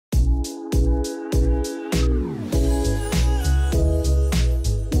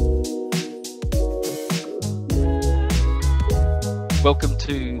Welcome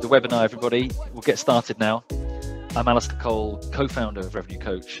to the webinar, everybody. We'll get started now. I'm Alistair Cole, co-founder of Revenue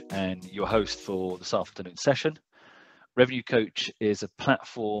Coach and your host for this afternoon session. Revenue Coach is a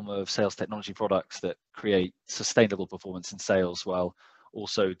platform of sales technology products that create sustainable performance in sales while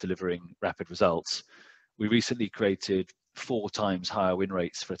also delivering rapid results. We recently created 4 times higher win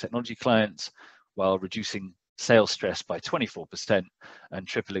rates for technology clients while reducing sales stress by 24% and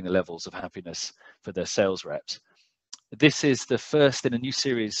tripling the levels of happiness for their sales reps. This is the first in a new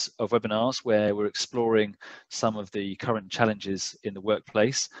series of webinars where we're exploring some of the current challenges in the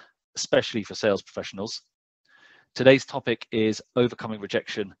workplace, especially for sales professionals. Today's topic is overcoming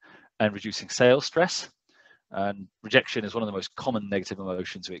rejection and reducing sales stress. And rejection is one of the most common negative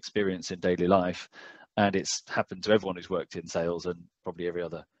emotions we experience in daily life. And it's happened to everyone who's worked in sales and probably every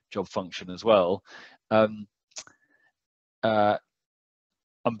other job function as well.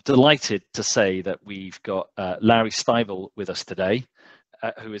 I'm delighted to say that we've got Larry Stiebel with us today,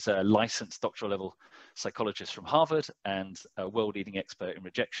 who is a licensed doctoral level psychologist from Harvard and a world-leading expert in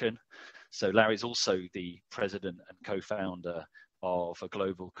rejection. So Larry is also the president and co-founder of a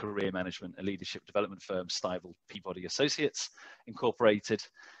global career management and leadership development firm, Stiebel Peabody Associates Incorporated.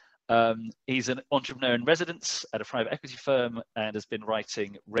 He's an entrepreneur in residence at a private equity firm and has been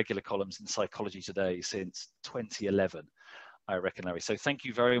writing regular columns in Psychology Today since 2011. I reckon, Larry. So thank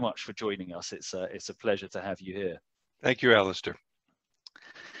you very much for joining us. It's a pleasure to have you here. Thank you, Alistair.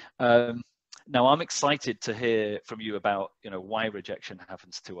 Now, I'm excited to hear from you about why rejection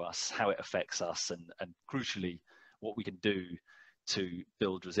happens to us, how it affects us, and crucially, what we can do to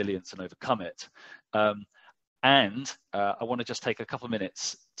build resilience and overcome it. And I want to just take a couple of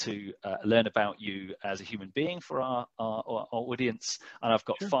minutes to learn about you as a human being for our audience. And I've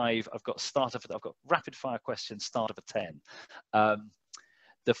got Sure. 5. I've got rapid fire questions, start of a 10.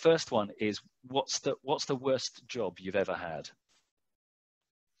 The first one is, what's the worst job you've ever had?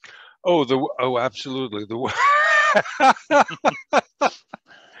 Absolutely. The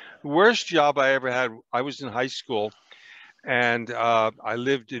worst job I ever had, I was in high school and I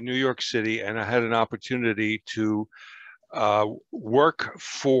lived in New York City, and I had an opportunity to work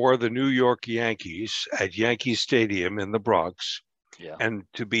for the New York Yankees at Yankee Stadium in the Bronx, and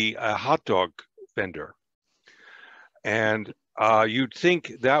to be a hot dog vendor. And you'd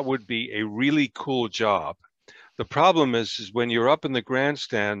think that would be a really cool job. The problem is when you're up in the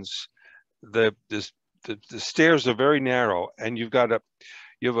grandstands, the stairs are very narrow, and you've got a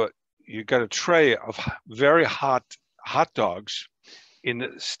tray of very hot dogs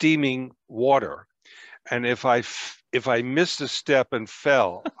in steaming water, and if I missed a step and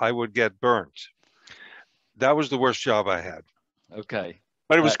fell, I would get burnt. That was the worst job I had. Okay,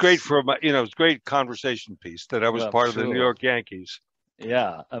 but it was great for my, it was great conversation piece that I was part of the New York Yankees.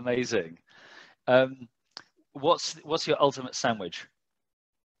 Yeah, amazing. What's your ultimate sandwich?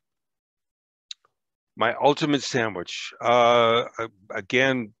 My ultimate sandwich,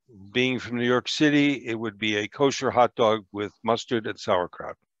 again, being from New York City, it would be a kosher hot dog with mustard and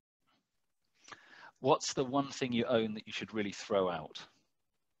sauerkraut. What's the one thing you own that you should really throw out?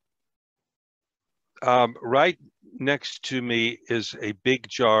 Right next to me is a big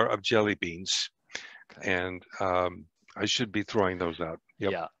jar of jelly beans, and I should be throwing those out.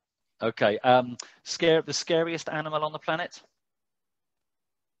 Yep. Yeah. Okay. The scariest animal on the planet?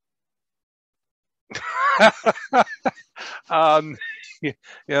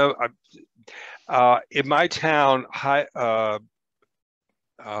 In my town,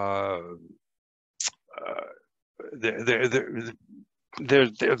 there's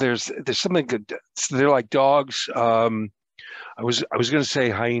something good. They're like dogs. I was going to say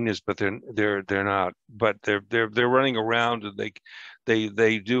hyenas, but they're not. But they're running around, and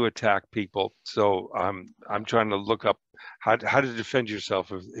they do attack people. So I'm trying to look up how to defend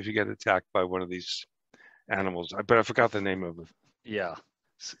yourself if you get attacked by one of these animals. But I forgot the name of it. Yeah,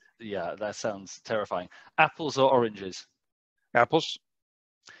 that sounds terrifying. Apples or oranges? Apples.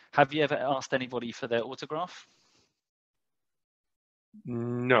 Have you ever asked anybody for their autograph?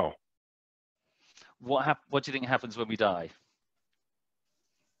 No. What do you think happens when we die?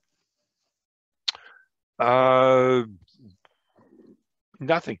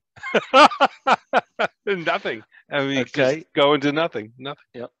 Nothing. Nothing. I mean, okay. Just go into nothing. Nothing.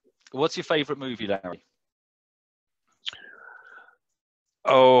 Yep. What's your favorite movie, Larry?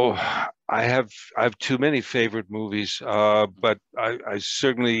 Oh, I have too many favorite movies, but I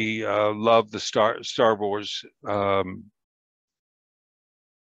certainly love the Star Wars. I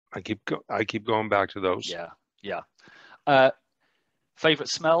keep going back to those. Yeah. Favorite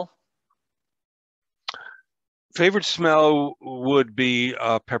smell? Favorite smell would be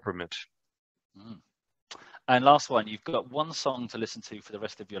peppermint. And last one, you've got one song to listen to for the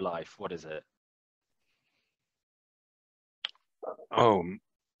rest of your life. What is it? Oh,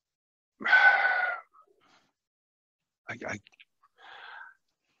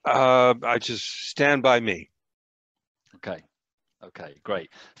 I just Stand By Me. Okay. Okay, great.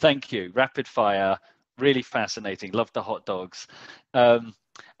 Thank you. Rapid fire, really fascinating. Love the hot dogs.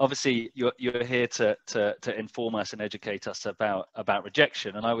 Obviously, you're here to inform us and educate us about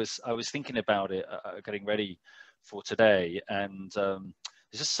rejection. And I was thinking about it, getting ready for today, and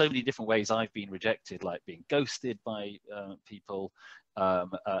there's just so many different ways I've been rejected, like being ghosted by people.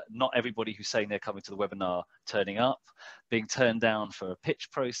 Not everybody who's saying they're coming to the webinar turning up, being turned down for a pitch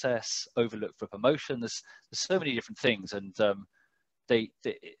process, overlooked for promotion. There's so many different things, and they,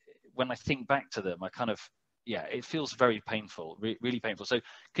 when I think back to them, I kind of, yeah, it feels very painful, really painful. So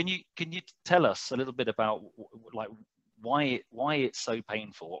can you tell us a little bit about like why it's so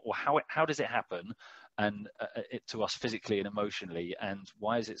painful, or how does it happen, and it to us physically and emotionally, and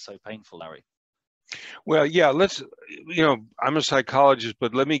why is it so painful, Larry? Well, yeah, I'm a psychologist,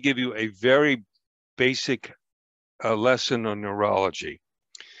 but let me give you a very basic lesson on neurology.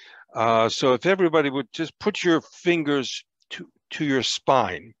 So if everybody would just put your fingers to your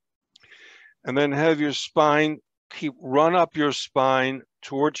spine, and then have your spine run up your spine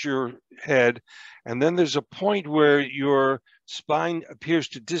towards your head, and then there's a point where your spine appears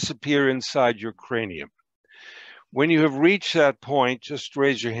to disappear inside your cranium. When you have reached that point, just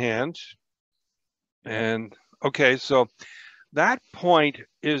raise your hand. And okay, so that point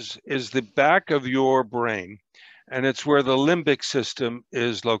is the back of your brain, and it's where the limbic system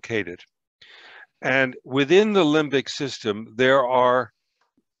is located. And within the limbic system,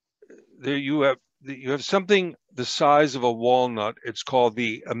 you have something the size of a walnut. It's called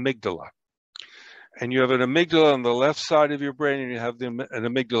the amygdala. And you have an amygdala on the left side of your brain, and you have an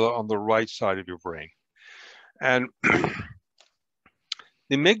amygdala on the right side of your brain. And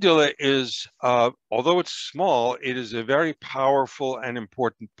the amygdala is, although it's small, it is a very powerful and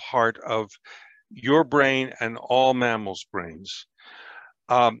important part of your brain and all mammals' brains.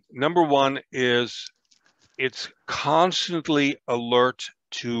 Number one is it's constantly alert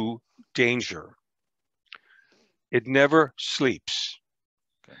to danger. It never sleeps.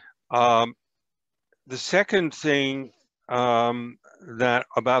 Okay. The second thing that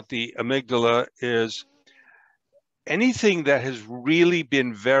about the amygdala is anything that has really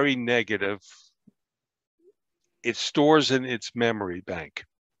been very negative, it stores in its memory bank,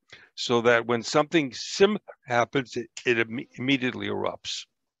 so that when something similar happens, it immediately erupts.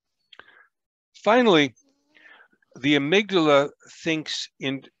 Finally, the amygdala thinks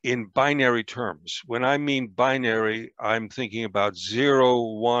in binary terms. When I mean binary, I'm thinking about 0,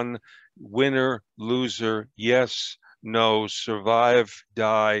 1, winner, loser, yes, no, survive,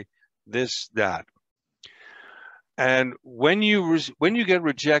 die, this, that. And when you get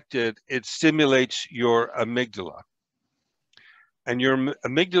rejected, it stimulates your amygdala. And your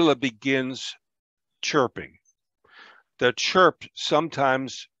amygdala begins chirping. The chirp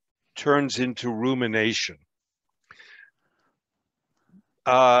sometimes turns into rumination.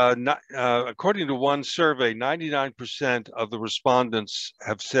 According to one survey, 99% of the respondents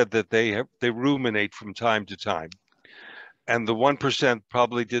have said that they ruminate from time to time. And the 1%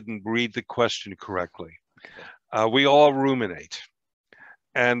 probably didn't read the question correctly. We all ruminate.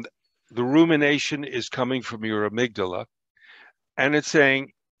 And the rumination is coming from your amygdala. And it's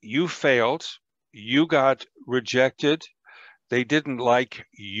saying, you failed, you got rejected, they didn't like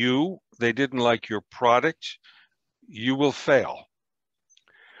you, they didn't like your product, you will fail.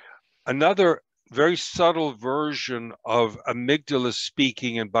 Another very subtle version of amygdala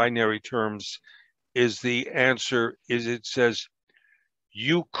speaking in binary terms is it says,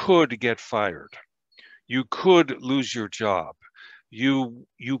 you could get fired. You could lose your job. You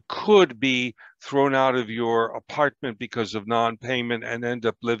could be thrown out of your apartment because of non-payment and end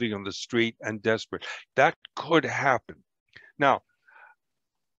up living on the street and desperate. That could happen. Now,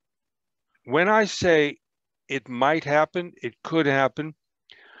 when I say it might happen, it could happen.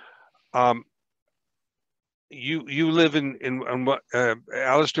 You live in what,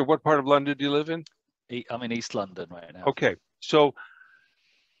 Alistair, what part of London do you live in? I'm in East London right now. Okay, so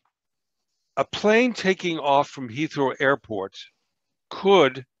a plane taking off from Heathrow Airport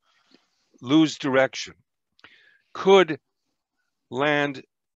could lose direction, could land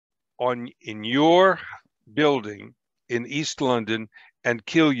in your building in East London and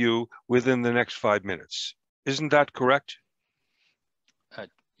kill you within the next 5 minutes. Isn't that correct?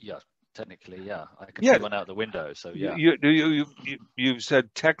 Yeah, technically, yeah. I can Yeah. see one out the window, so yeah. You've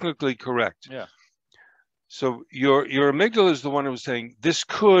said technically correct. Yeah. So your amygdala is the one who was saying, this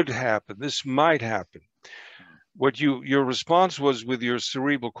could happen, this might happen. what your response was with your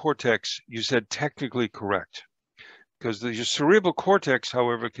cerebral cortex, you said technically correct. Because your cerebral cortex,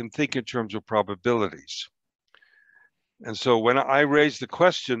 however, can think in terms of probabilities. And so when I raised the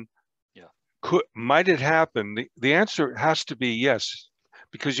question, might it happen? The answer has to be yes,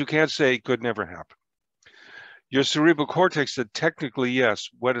 because you can't say it could never happen. Your cerebral cortex said technically yes.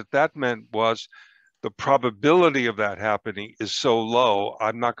 What that meant was the probability of that happening is so low,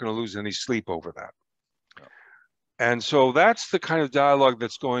 I'm not going to lose any sleep over that. And so that's the kind of dialogue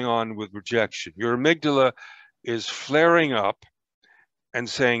that's going on with rejection. Your amygdala is flaring up and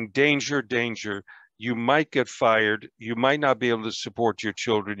saying, danger, danger. You might get fired. You might not be able to support your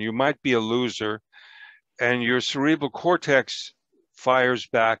children. You might be a loser. And your cerebral cortex fires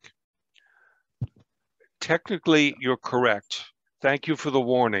back. Technically, you're correct. Thank you for the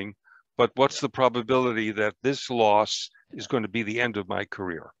warning. But what's the probability that this loss is going to be the end of my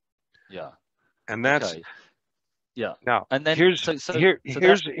career? Yeah. And that's Now, and then here's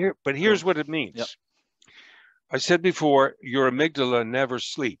what it means. Yep. I said before, your amygdala never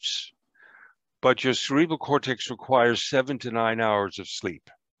sleeps, but your cerebral cortex requires 7 to 9 hours of sleep.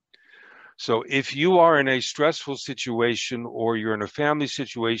 So if you are in a stressful situation, or you're in a family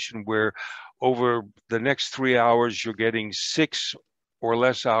situation where over the next 3 hours, you're getting 6 or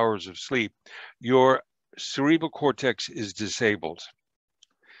less hours of sleep, your cerebral cortex is disabled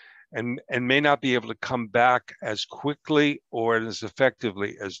and may not be able to come back as quickly or as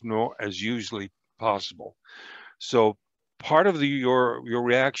effectively as usually possible. So part of your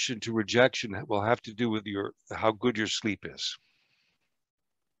reaction to rejection will have to do with how good your sleep is.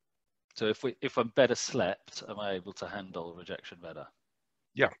 So if I'm better slept, am I able to handle rejection better?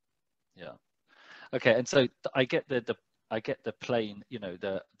 Yeah. Yeah. Okay. And so I get the plane,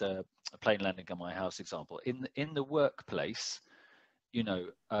 the plane landing on my house example. In the workplace,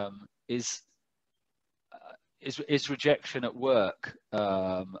 is rejection at work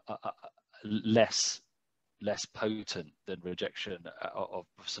less potent than rejection of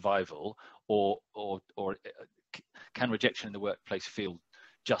survival, or can rejection in the workplace feel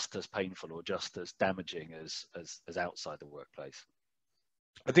just as painful or just as damaging as outside the workplace?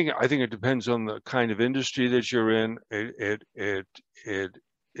 I think it depends on the kind of industry that you're in.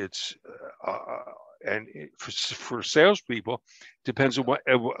 For salespeople, it depends on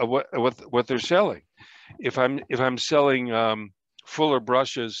what they're selling. If I'm selling fuller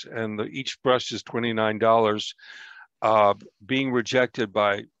brushes and each brush is $29, being rejected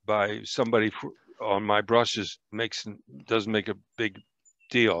by somebody on my brushes doesn't make a big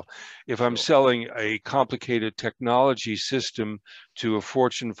deal. If I'm selling a complicated technology system to a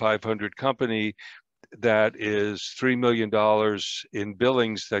Fortune 500 company that is $3 million in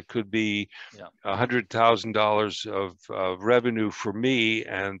billings, that could be $100,000 of revenue for me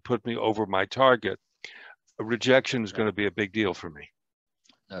and put me over my target, a rejection is going to be a big deal for me.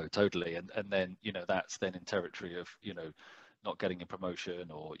 No, totally. And then, that's then in territory of, not getting a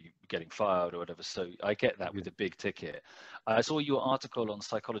promotion or you getting fired or whatever. So I get that with the big ticket. I saw your article on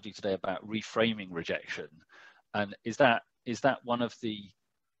Psychology Today about reframing rejection. And is that one of the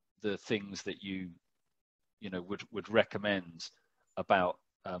things that you would recommend about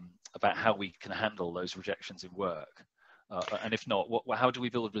how we can handle those rejections in work? And if not, how do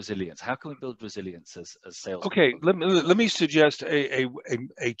we build resilience? How can we build resilience as sales? Okay, let me suggest a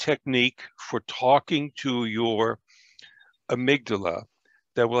technique for talking to your amygdala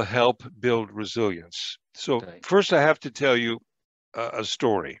that will help build resilience. So first, I have to tell you a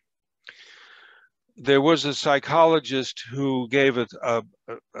story. There was a psychologist who gave a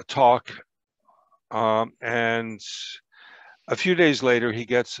talk, and a few days later, he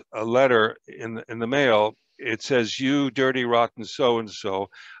gets a letter in the mail. It says, "You dirty, rotten so-and-so,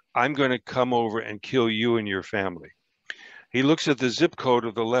 I'm going to come over and kill you and your family." He looks at the zip code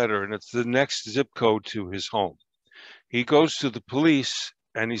of the letter, and it's the next zip code to his home. He goes to the police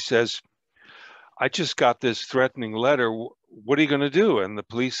and he says, "I just got this threatening letter. What are you going to do?" And the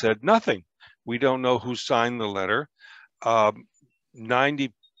police said, "Nothing. We don't know who signed the letter.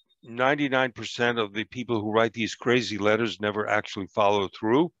 99% of the people who write these crazy letters never actually follow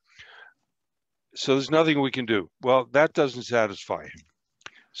through. So there's nothing we can do." Well, that doesn't satisfy him.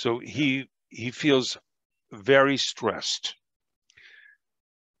 So he feels very stressed.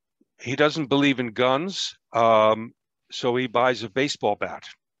 He doesn't believe in guns. So he buys a baseball bat.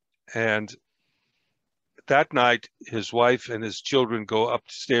 And that night, his wife and his children go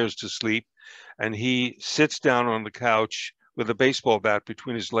upstairs to sleep, and he sits down on the couch with a baseball bat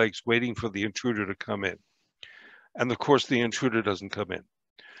between his legs, waiting for the intruder to come in. And of course, the intruder doesn't come in.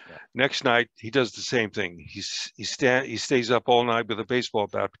 Yeah. Next night, he does the same thing. He stays up all night with a baseball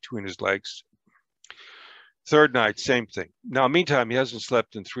bat between his legs. Third night, same thing. Now, meantime, he hasn't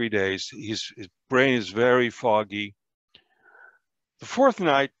slept in 3 days. His brain is very foggy. The fourth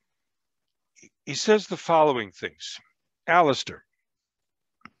night, he says the following things. Alistair,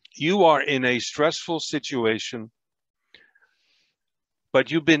 you are in a stressful situation, but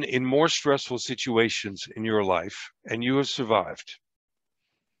you've been in more stressful situations in your life, and you have survived.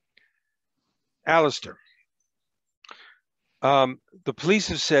 Alistair, the police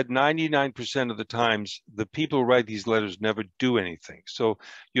have said 99% of the times the people who write these letters never do anything. So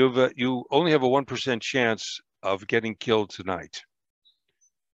you only have a 1% chance of getting killed tonight.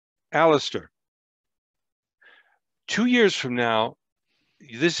 Alistair, 2 years from now,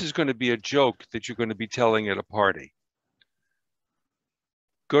 this is going to be a joke that you're going to be telling at a party.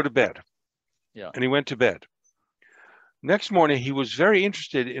 Go to bed. Yeah. And he went to bed. Next morning, he was very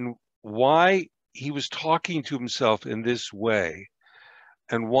interested in why he was talking to himself in this way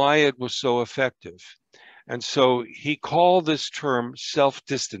and why it was so effective. And so he called this term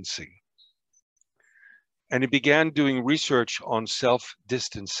self-distancing. And he began doing research on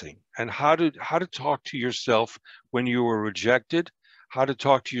self-distancing and how to talk to yourself when you were rejected, how to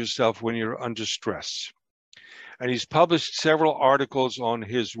talk to yourself when you're under stress. And he's published several articles on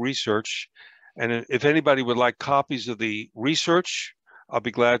his research. And if anybody would like copies of the research, I'll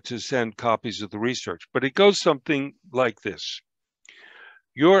be glad to send copies of the research. But it goes something like this.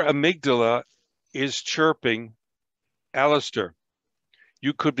 Your amygdala is chirping, Alistair,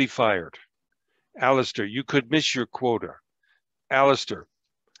 you could be fired. Alistair, you could miss your quota. Alistair,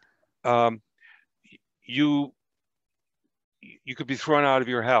 you could be thrown out of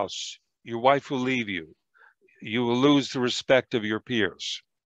your house. Your wife will leave you. You will lose the respect of your peers.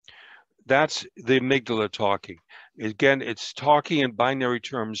 That's the amygdala talking. Again, it's talking in binary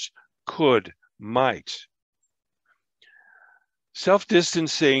terms, could, might.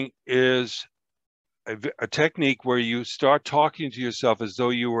 Self-distancing is a technique where you start talking to yourself as though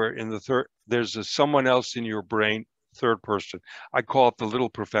you were in the third, there's someone else in your brain, third person. I call it the little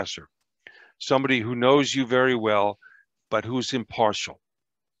professor, somebody who knows you very well, but who's impartial.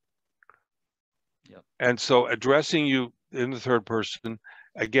 Yep. And so addressing you in the third person,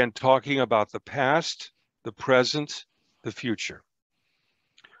 again, talking about the past, the present, the future.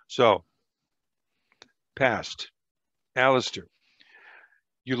 So, past, Alistair,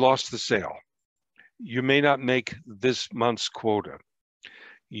 you lost the sale. You may not make this month's quota.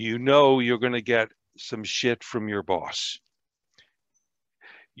 You know you're going to get some shit from your boss.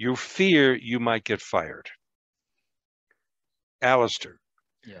 You fear you might get fired. Alistair,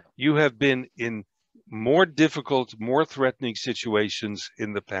 you have been in more difficult, more threatening situations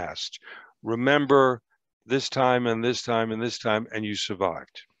in the past. Remember this time and this time and this time, and you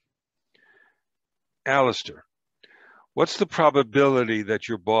survived. Alistair, what's the probability that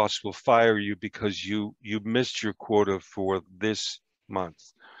your boss will fire you because you missed your quota for this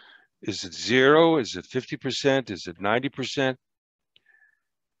month? Is it 0? Is it 50%? Is it 90%?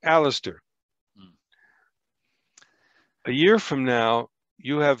 Alistair, a year from now,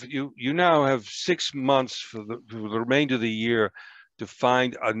 you now have 6 months for the remainder of the year to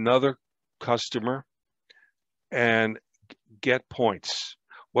find another customer and get points.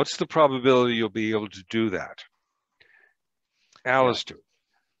 What's the probability you'll be able to do that? Alistair.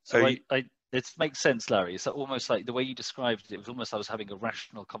 Yeah. So it makes sense, Larry. It's almost like the way you described it, it was almost I was having a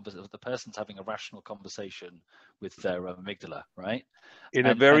rational conversation. The person's having a rational conversation with their amygdala, right? In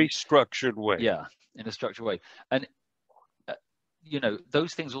a very structured way. Yeah, in a structured way. And you know,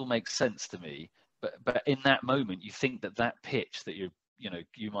 those things all make sense to me. But in that moment, you think that pitch that you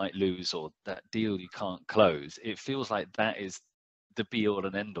might lose, or that deal you can't close, it feels like that is the be all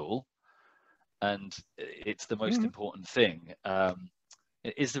and end all, and it's the most important thing.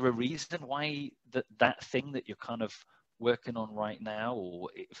 Is there a reason why that thing that you're kind of working on right now, or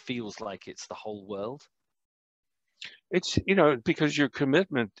it feels like it's the whole world? It's, because your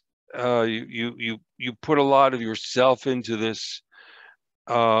commitment, you put a lot of yourself into this.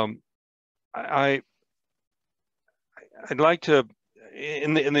 I'd like to,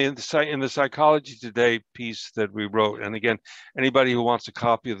 in the Psychology Today piece that we wrote, and again, anybody who wants a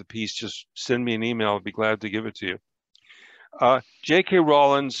copy of the piece, just send me an email. I'll be glad to give it to you. J.K.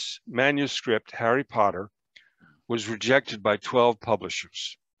 Rowling's manuscript, Harry Potter, was rejected by 12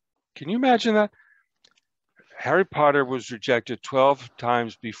 publishers. Can you imagine that? Harry Potter was rejected 12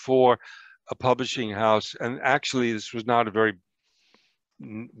 times before a publishing house, and actually this was not a very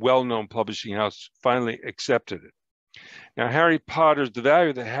well-known publishing house, finally accepted it. Now, the value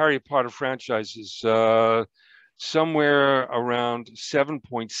of the Harry Potter franchise is somewhere around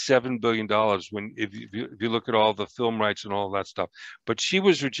 $7.7 billion if you look at all the film rights and all that stuff. But she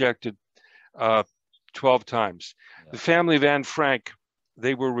was rejected 12 times. Yeah. The family of Anne Frank,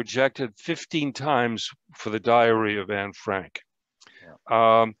 they were rejected 15 times for the Diary of Anne Frank.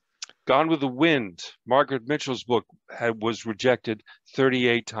 Yeah. Gone with the Wind, Margaret Mitchell's book, was rejected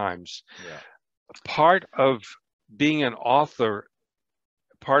 38 times. Yeah. Part of being an author,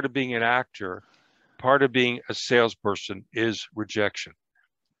 part of being an actor, part of being a salesperson is rejection.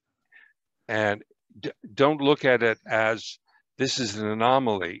 And don't look at it as this is an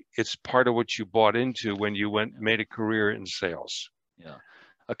anomaly. It's part of what you bought into when you made a career in sales. Yeah.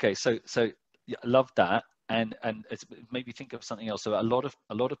 Okay. So yeah, I love that. And it's made me think of something else. So a lot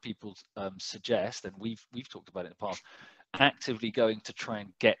of people suggest, and we've talked about it in the past, actively going to try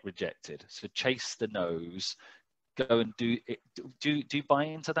and get rejected. So chase the no's, go and do it. Do you buy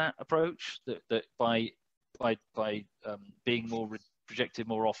into that approach? That by being more rejected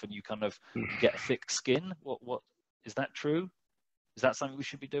more often, you kind of you get a thick skin. What is that true? Is that something we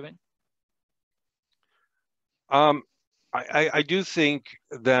should be doing? I do think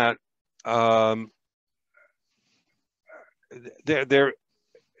that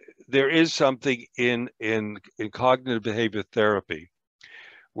there is something in cognitive behavior therapy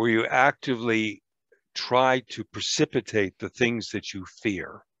where you actively try to precipitate the things that you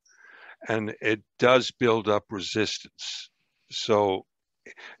fear, and it does build up resistance. So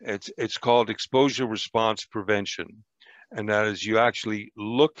it's called exposure response prevention, and that is you actually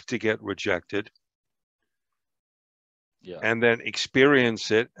look to get rejected, Yeah. and then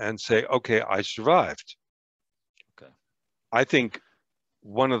experience it and say, okay, I survived. Okay. I think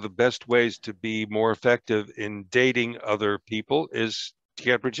one of the best ways to be more effective in dating other people is to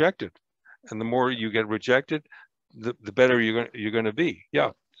get rejected. And the more you get rejected, the better you're going to be.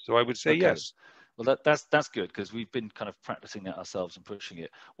 Yeah. So I would say okay. yes. Well, that's good, because we've been kind of practicing that ourselves and pushing it.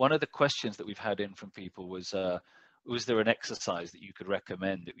 One of the questions that we've had in from people was there an exercise that you could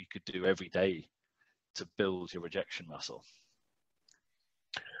recommend that you could do every day to build your rejection muscle?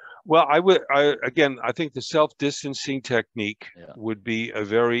 Well, I think the self-distancing technique would be a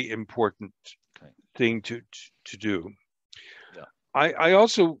very important thing to do. Yeah. I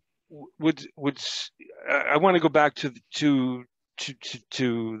also would I want to go back to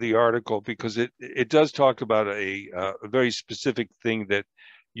the article, because it does talk about a very specific thing that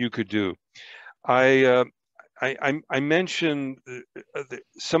you could do. I mentioned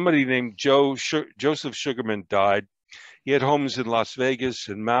somebody named Joseph Sugarman died. He had homes in Las Vegas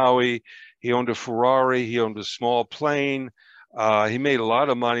and Maui. He owned a Ferrari. He owned a small plane. He made a lot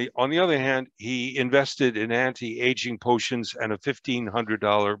of money. On the other hand, he invested in anti-aging potions and a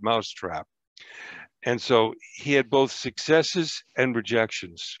 $1,500 mousetrap. And so he had both successes and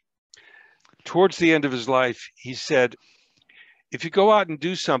rejections. Towards the end of his life, he said, if you go out and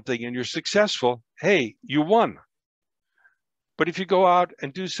do something and you're successful, hey, you won. But if you go out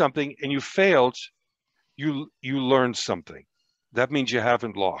and do something and you failed, you learned something. That means you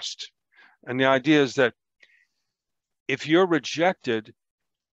haven't lost. And the idea is that if you're rejected,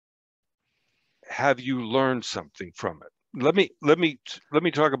 have you learned something from it? Let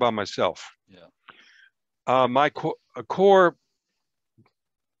me talk about myself. Yeah. My core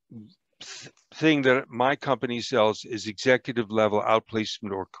thing that my company sells is executive level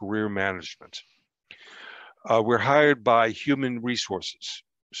outplacement or career management. We're hired by human resources.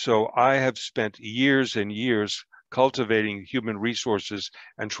 So I have spent years and years cultivating human resources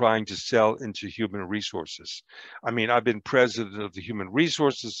and trying to sell into human resources. I mean, I've been president of the Human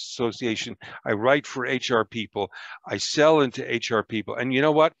Resources Association. I write for HR people. I sell into HR people. And you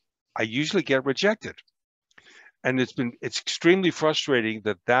know what? I usually get rejected. And it's extremely frustrating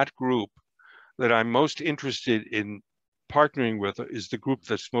that group that I'm most interested in partnering with is the group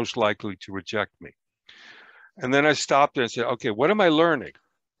that's most likely to reject me. And then I stopped and said, okay, what am I learning?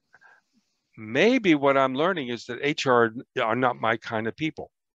 Maybe what I'm learning is that HR are not my kind of people,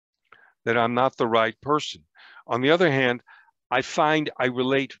 that I'm not the right person. On the other hand, I find I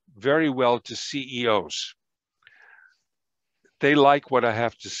relate very well to CEOs. They like what I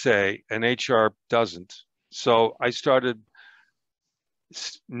have to say, and HR doesn't. So I started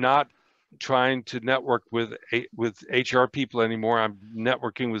not trying to network with HR people anymore. I'm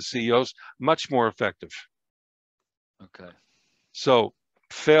networking with CEOs, much more effective. Okay. So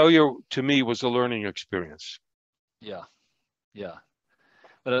failure to me was a learning experience. Yeah. Yeah.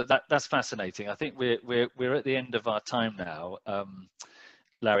 But that's fascinating. I think we're at the end of our time now.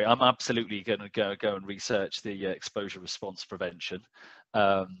 Larry, I'm absolutely going to go and research the exposure response prevention.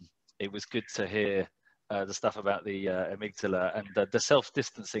 It was good to hear the stuff about the amygdala, and the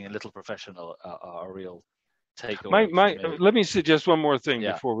self-distancing and little professional are real takeaways. Let me suggest one more thing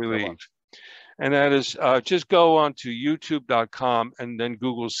before we leave. And that is just go on to youtube.com and then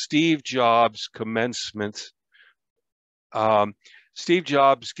Google Steve Jobs commencement. Steve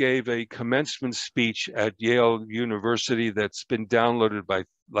Jobs gave a commencement speech at Yale University that's been downloaded by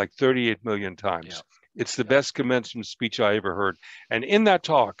like 38 million times. Yeah. It's the best commencement speech I ever heard. And in that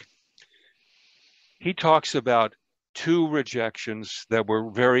talk, he talks about 2 rejections that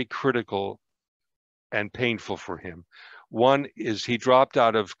were very critical and painful for him. One is he dropped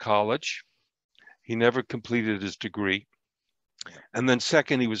out of college. He never completed his degree. And then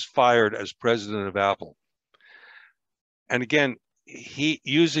second, he was fired as president of Apple. And again, he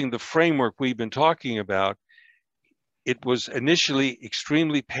using the framework we've been talking about, it was initially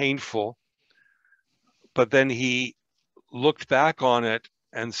extremely painful, but then he looked back on it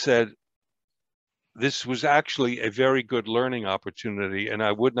and said, this was actually a very good learning opportunity, and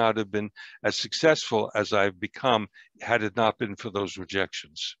I would not have been as successful as I've become had it not been for those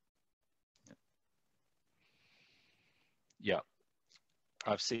rejections. Yeah,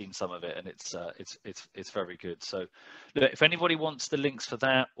 I've seen some of it, and it's very good. So, look, if anybody wants the links for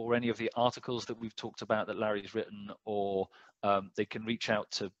that or any of the articles that we've talked about that Larry's written, or they can reach out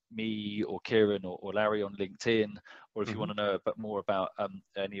to me or Kieran or Larry on LinkedIn, or if you want to know more about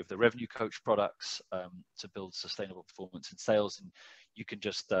any of the Revenue Coach products to build sustainable performance in sales, and you can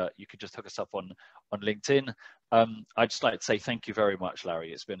just hook us up on LinkedIn. I'd just like to say thank you very much,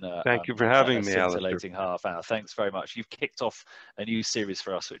 Larry. It's been thank you for having me, scintillating half hour. Thanks very much. You've kicked off a new series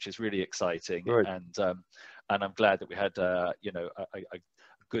for us, which is really exciting, and I'm glad that we had a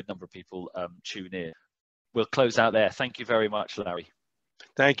good number of people tune in. We'll close out there. Thank you very much, Larry.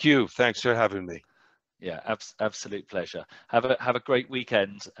 Thank you. Thanks for having me. Yeah, absolute pleasure. Have a great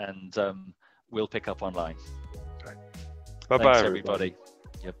weekend, and we'll pick up online. Bye-bye, Thanks, everybody.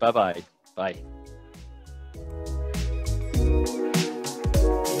 Yeah, bye-bye. Bye.